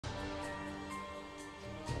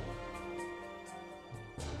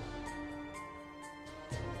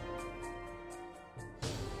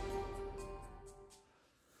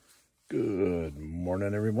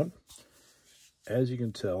morning, everyone. As you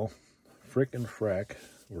can tell, Frick and Frack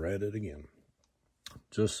were at it again.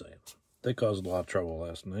 Just saying. They caused a lot of trouble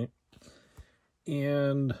last night.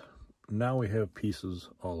 And now we have pieces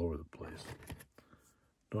all over the place.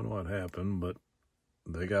 Don't know what happened, but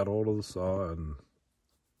they got hold of the saw and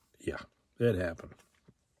yeah, it happened.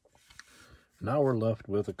 Now we're left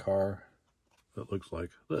with a car that looks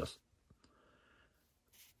like this.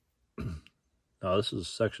 Now this is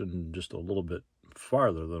sectioned just a little bit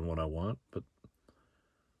farther than what I want, but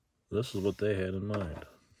this is what they had in mind.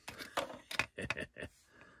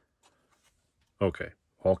 Okay,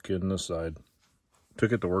 all kidding aside,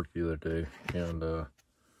 took it to work the other day and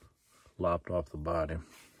lopped off the body,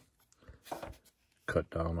 cut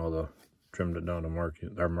down all the, trimmed it down to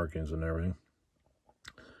our markings and everything.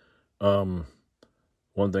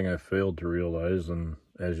 One thing I failed to realize, and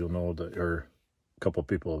as you'll know, that a couple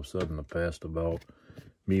people have said in the past about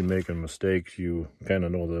me making mistakes, you kind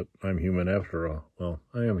of know that I'm human after all. Well,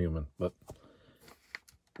 I am human, but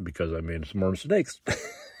because I made some more mistakes.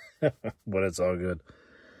 But it's all good.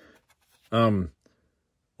 One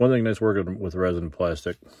thing nice working with resin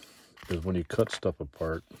plastic is when you cut stuff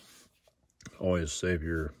apart, always save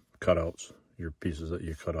your cutouts, your pieces that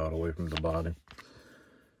you cut out away from the body.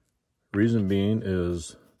 Reason being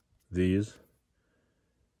is these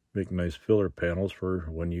make nice filler panels for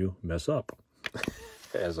when you mess up,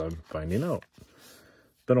 as I'm finding out.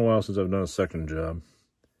 It's been a while since I've done a second job,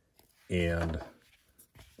 and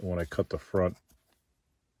when I cut the front,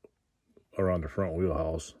 around the front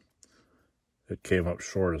wheelhouse, it came up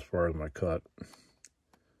short as far as my cut.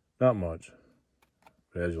 Not much.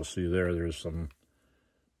 But as you'll see there's some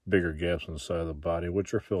bigger gaps in the side of the body,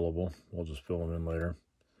 which are fillable. We'll just fill them in later.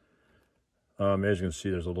 As you can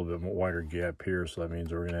see, there's a little bit more wider gap here, so that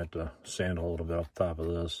means we're going to have to sand a little bit off the top of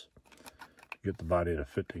this, get the body to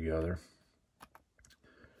fit together.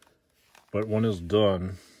 But when it's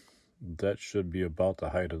done, that should be about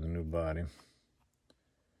the height of the new body.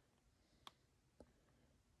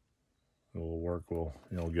 It'll work, we'll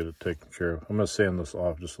get it taken care of. I'm going to sand this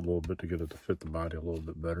off just a little bit to get it to fit the body a little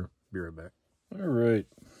bit better. Be right back. All right.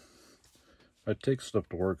 I take stuff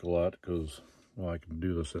to work a lot because, well, I can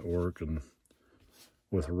do this at work, and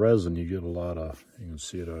with resin, you get a lot of, you can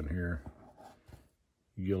see it on here,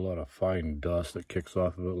 you get a lot of fine dust that kicks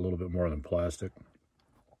off of it, a little bit more than plastic.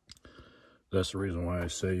 That's the reason why I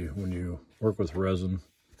say when you work with resin,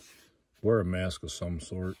 wear a mask of some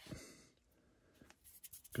sort,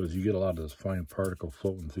 because you get a lot of this fine particle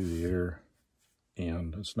floating through the air,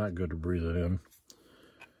 and it's not good to breathe it in.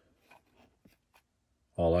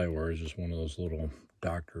 All I wear is just one of those little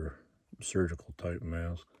doctor surgical type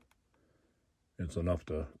masks. It's enough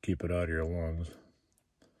to keep it out of your lungs.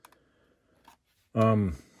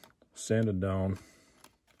 Sanded down,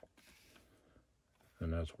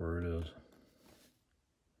 and that's where it is.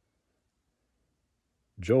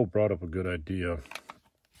 Joe brought up a good idea,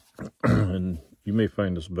 and you may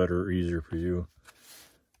find this better or easier for you.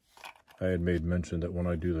 I had made mention that when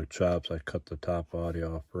I do the chops, I cut the top body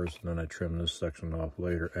off first, and then I trim this section off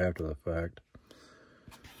later after the fact.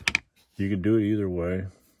 You can do it either way.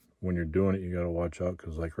 When you're doing it, you got to watch out,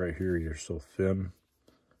 because like right here, you're so thin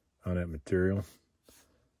on that material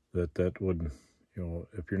that would,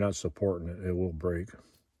 if you're not supporting it, it will break.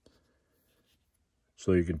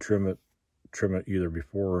 So you can trim it either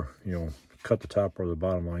before, cut the top or the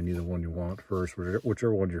bottom line, either one you want first,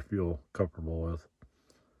 whichever one you feel comfortable with.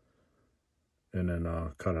 And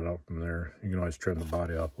then cut it out from there. You can always trim the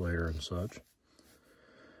body off later and such.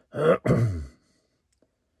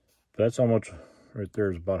 That's how much, right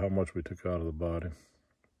there is about how much we took out of the body.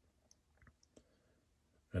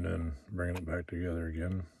 And then bringing it back together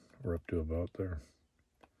again, we're up to about there.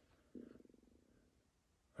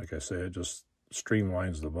 Like I say, it just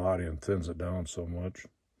streamlines the body and thins it down so much.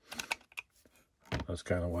 That's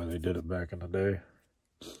kind of why they did it back in the day.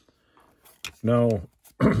 Now,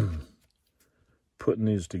 putting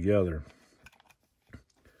these together.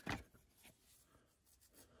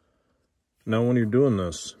 Now, when you're doing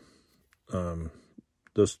this,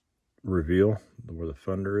 this reveal where the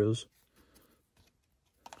fender is,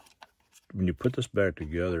 when you put this back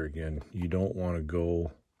together again, you don't want to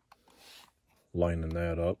go lining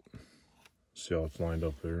that up. See how it's lined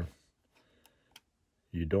up there?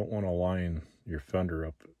 You don't want to line your fender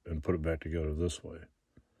up and put it back together this way.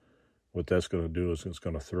 What that's going to do is it's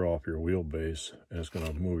going to throw off your wheelbase, and it's going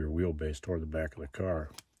to move your wheelbase toward the back of the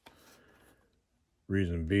car.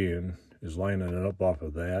 Reason being is lining it up off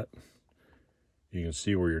of that, you can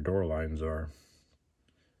see where your door lines are.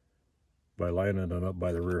 By lining it up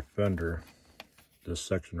by the rear fender, this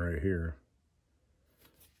section right here,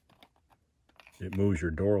 it moves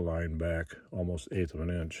your door line back almost 1/8 of an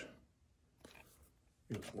inch.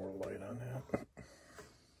 Get some more light on that.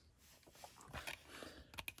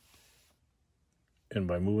 And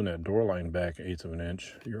by moving that door line back 1/8 of an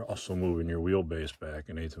inch, you're also moving your wheelbase back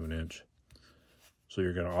 1/8 of an inch. So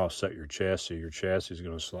you're going to offset your chassis. Your chassis is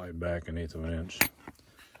going to slide back 1/8 of an inch.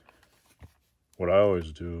 What I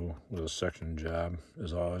always do with a section job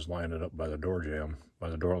is I always line it up by the door jamb, by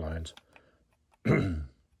the door lines.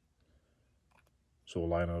 So we'll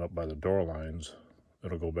line it up by the door lines.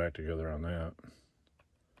 It'll go back together on that.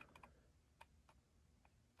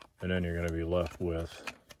 And then you're going to be left with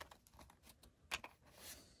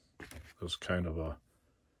this kind of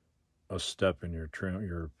a step in your trim,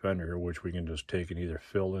 your fender, which we can just take and either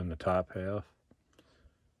fill in the top half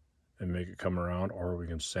and make it come around, or we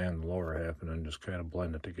can sand the lower half and then just kind of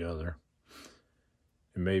blend it together.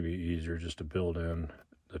 It may be easier just to build in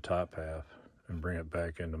the top half and bring it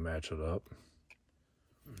back in to match it up.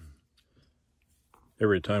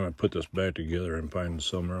 Every time I put this back together and find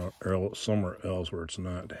somewhere else where it's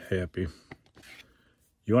not happy,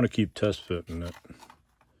 you want to keep test fitting it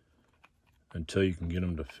until you can get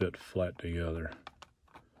them to fit flat together.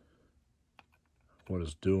 What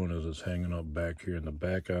it's doing is it's hanging up back here in the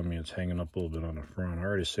back on me. It's hanging up a little bit on the front. I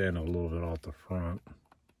already sanded a little bit off the front,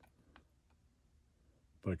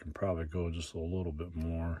 but I can probably go just a little bit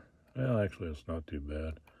more. Well, actually, it's not too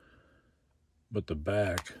bad. But the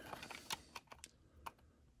back,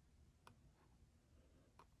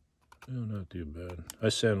 not too bad. I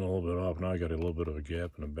sanded a little bit off. Now I got a little bit of a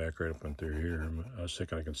gap in the back right up in through here. I was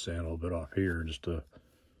thinking I can sand a little bit off here just to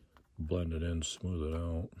blend it in, smooth it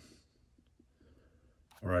out.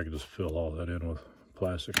 Or I could just fill all that in with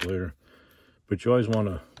plastic later. But you always want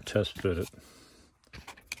to test fit it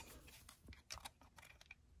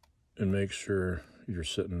and make sure you're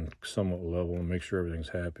sitting somewhat level and make sure everything's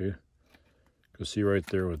happy. Because see right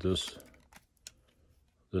there with this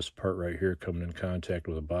part right here coming in contact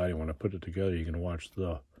with the body, when I put it together, you can watch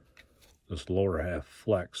this lower half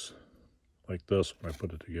flex like this when I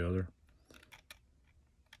put it together.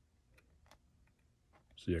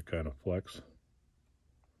 See it kind of flex?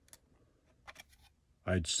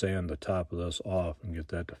 I'd sand the top of this off and get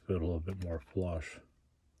that to fit a little bit more flush.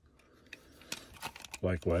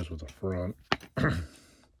 Likewise with the front.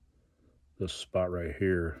 This spot right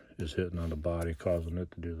here is hitting on the body, causing it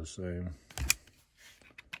to do the same.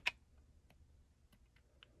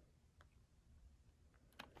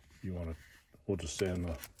 You want to, we'll just sand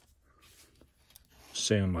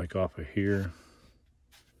like off of here,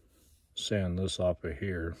 sand this off of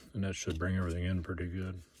here, and that should bring everything in pretty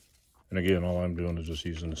good. And again, all I'm doing is just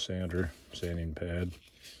using a sander, sanding pad.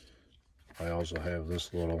 I also have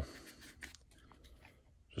this little,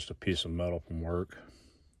 just a piece of metal from work.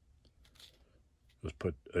 Just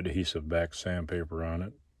put adhesive back sandpaper on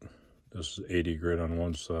it. This is 80 grit on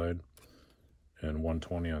one side and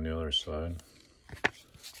 120 on the other side.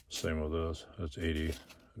 Same with this, that's 80 and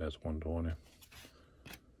that's 120.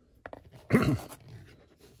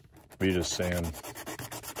 We just sand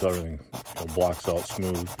so everything blocks out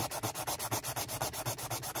smooth.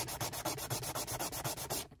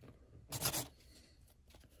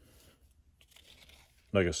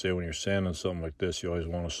 Like I say, when you're sanding something like this, you always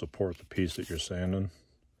want to support the piece that you're sanding.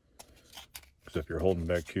 Because if you're holding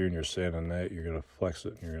back here and you're sanding that, you're going to flex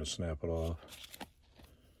it and you're going to snap it off.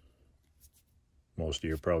 Most of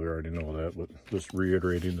you probably already know that, but just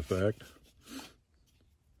reiterating the fact.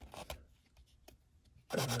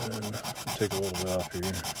 And take a little bit off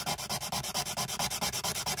here.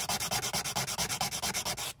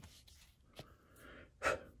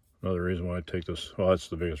 Another reason why I take this, well, that's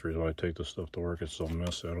the biggest reason why I take this stuff to work. It's so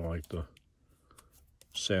messy. I don't like to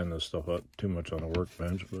sand this stuff up too much on the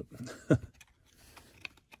workbench, but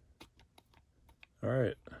all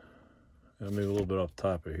right. And maybe a little bit off the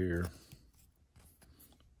top of here.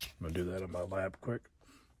 I'm gonna do that on my lap quick.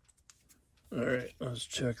 All right, let's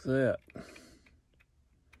check that.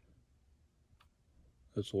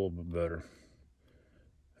 That's a little bit better.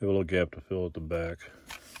 Have a little gap to fill at the back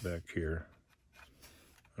here.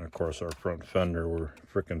 And of course our front fender, where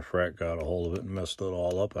frickin' Frack got a hold of it and messed it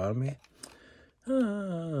all up on me.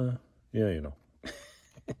 Yeah, you know.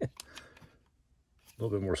 A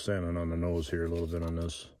little bit more sanding on the nose here, a little bit on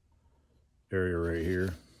this area right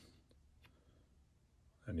here.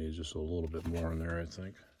 I need just a little bit more in there, I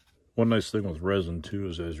think. One nice thing with resin too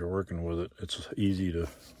is as you're working with it, it's easy to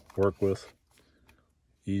work with,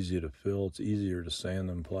 easy to fill. It's easier to sand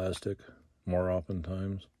than plastic more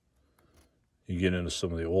oftentimes. You get into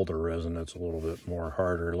some of the older resin that's a little bit more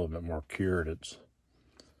harder, a little bit more cured. It's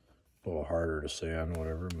a little harder to sand,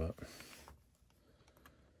 whatever, but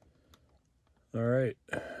All right,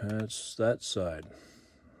 that's that side.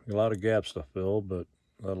 A lot of gaps to fill, but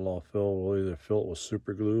that'll all fill. We'll either fill it with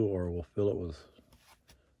super glue or we'll fill it with,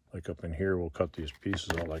 like up in here, we'll cut these pieces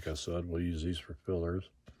out. Like I said, we'll use these for fillers.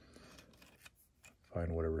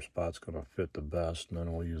 Find whatever spot's gonna fit the best, and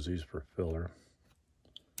then we'll use these for filler.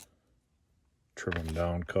 Trim them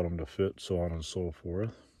down, cut them to fit, so on and so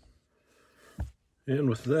forth. And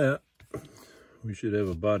with that, we should have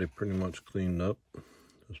a body pretty much cleaned up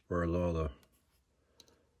as far as all the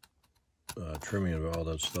trimming of all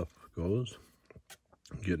that stuff goes.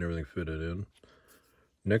 Getting everything fitted in.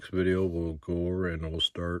 Next video we'll go over and we'll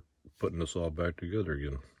start putting this all back together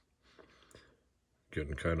again.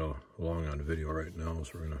 Getting kind of long on video right now,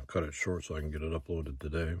 so we're going to cut it short so I can get it uploaded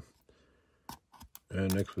today.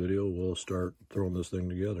 And next video we'll start throwing this thing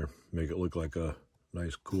together. Make it look like a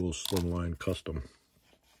nice cool slimline custom.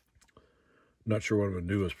 Not sure what I'm going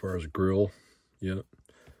to do as far as grill yet.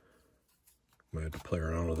 Might have to play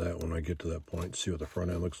around with that when I get to that point, see what the front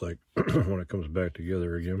end looks like when it comes back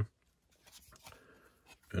together again.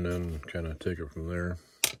 And then kind of take it from there.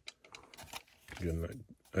 Get an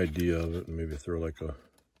idea of it and maybe throw like a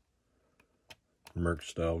Merc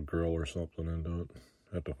style grill or something into it.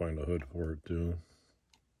 Have to find a hood for it too.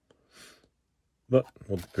 But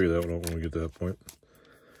we'll figure that one out when we get to that point.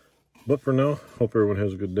 But for now, hope everyone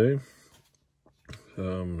has a good day.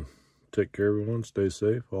 Take care, everyone. Stay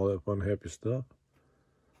safe. All that fun, happy stuff.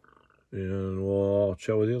 And we'll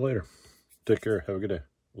chat with you later. Take care. Have a good day.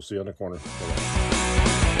 We'll see you on the corner. Bye-bye.